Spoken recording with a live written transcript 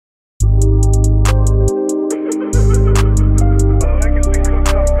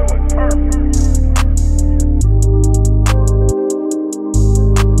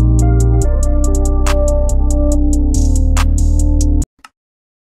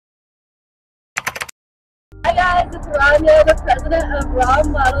guys, it's Raniah, the president of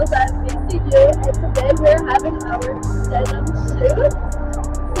Rawe Models at VCU, and today we're having our denim shoot.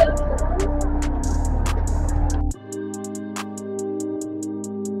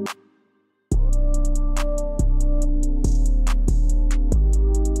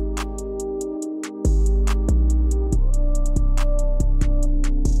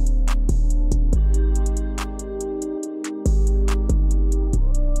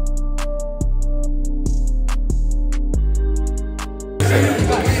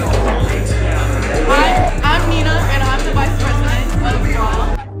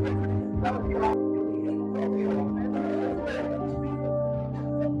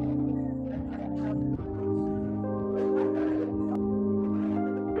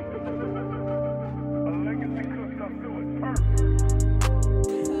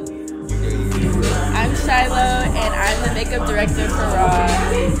 I'm Shiloh, and I'm the makeup director for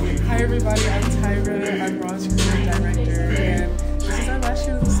Rawe. Hi everybody, I'm Tyra, I'm Rawe's creative director, and this is our last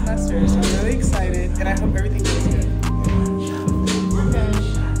year of the semester, so I'm really excited, and I hope everything goes good.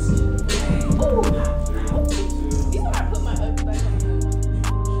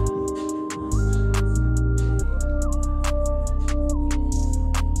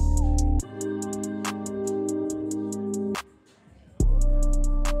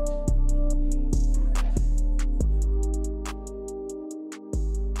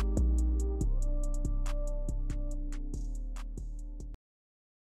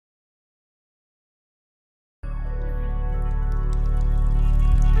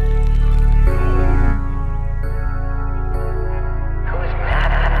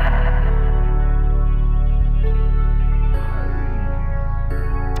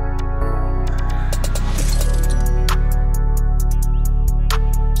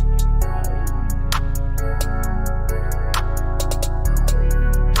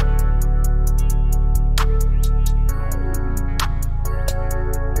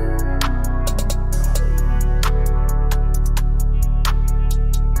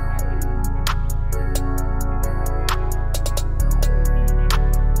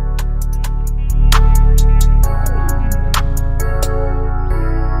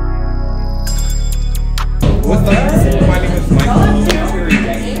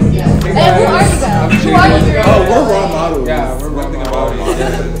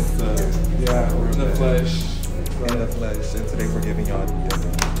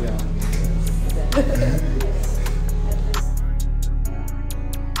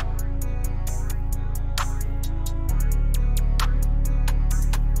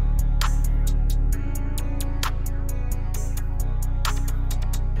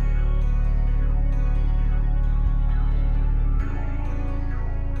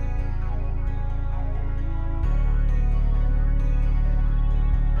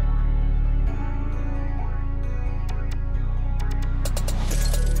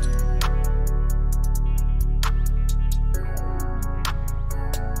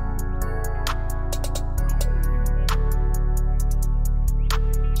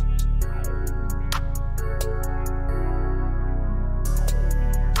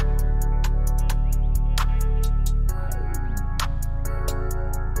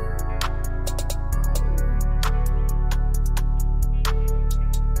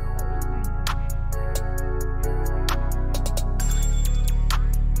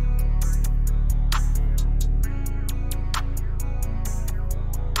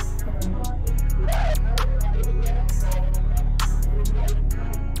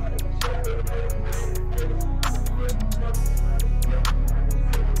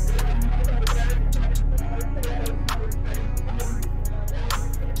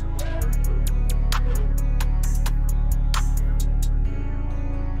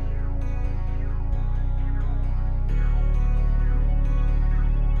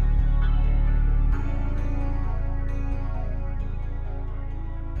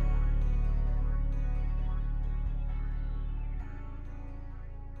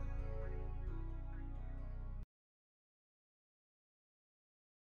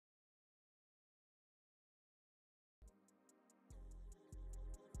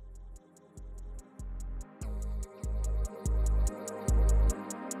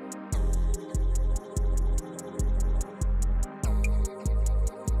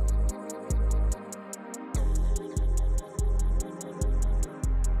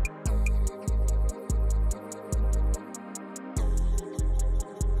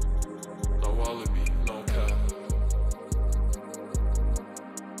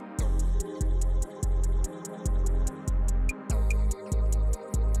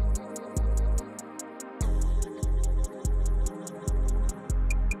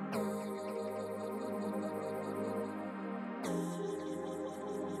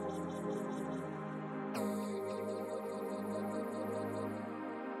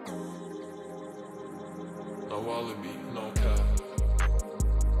 calling me, no cap.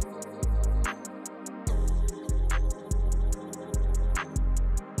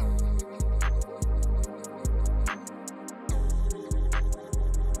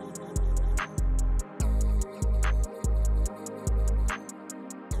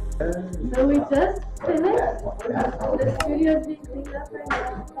 So we just finished. The studio is being cleaned up right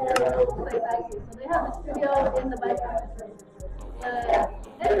now. So they have a studio in the bike office.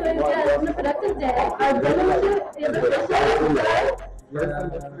 Anyway, yeah, it's been a productive day. Our denim shoot is official.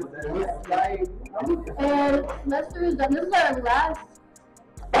 And semester is done. This is our last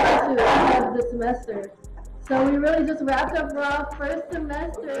shoot of the semester. So we really just wrapped up our first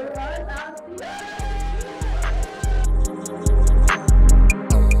semester. Rawe is out.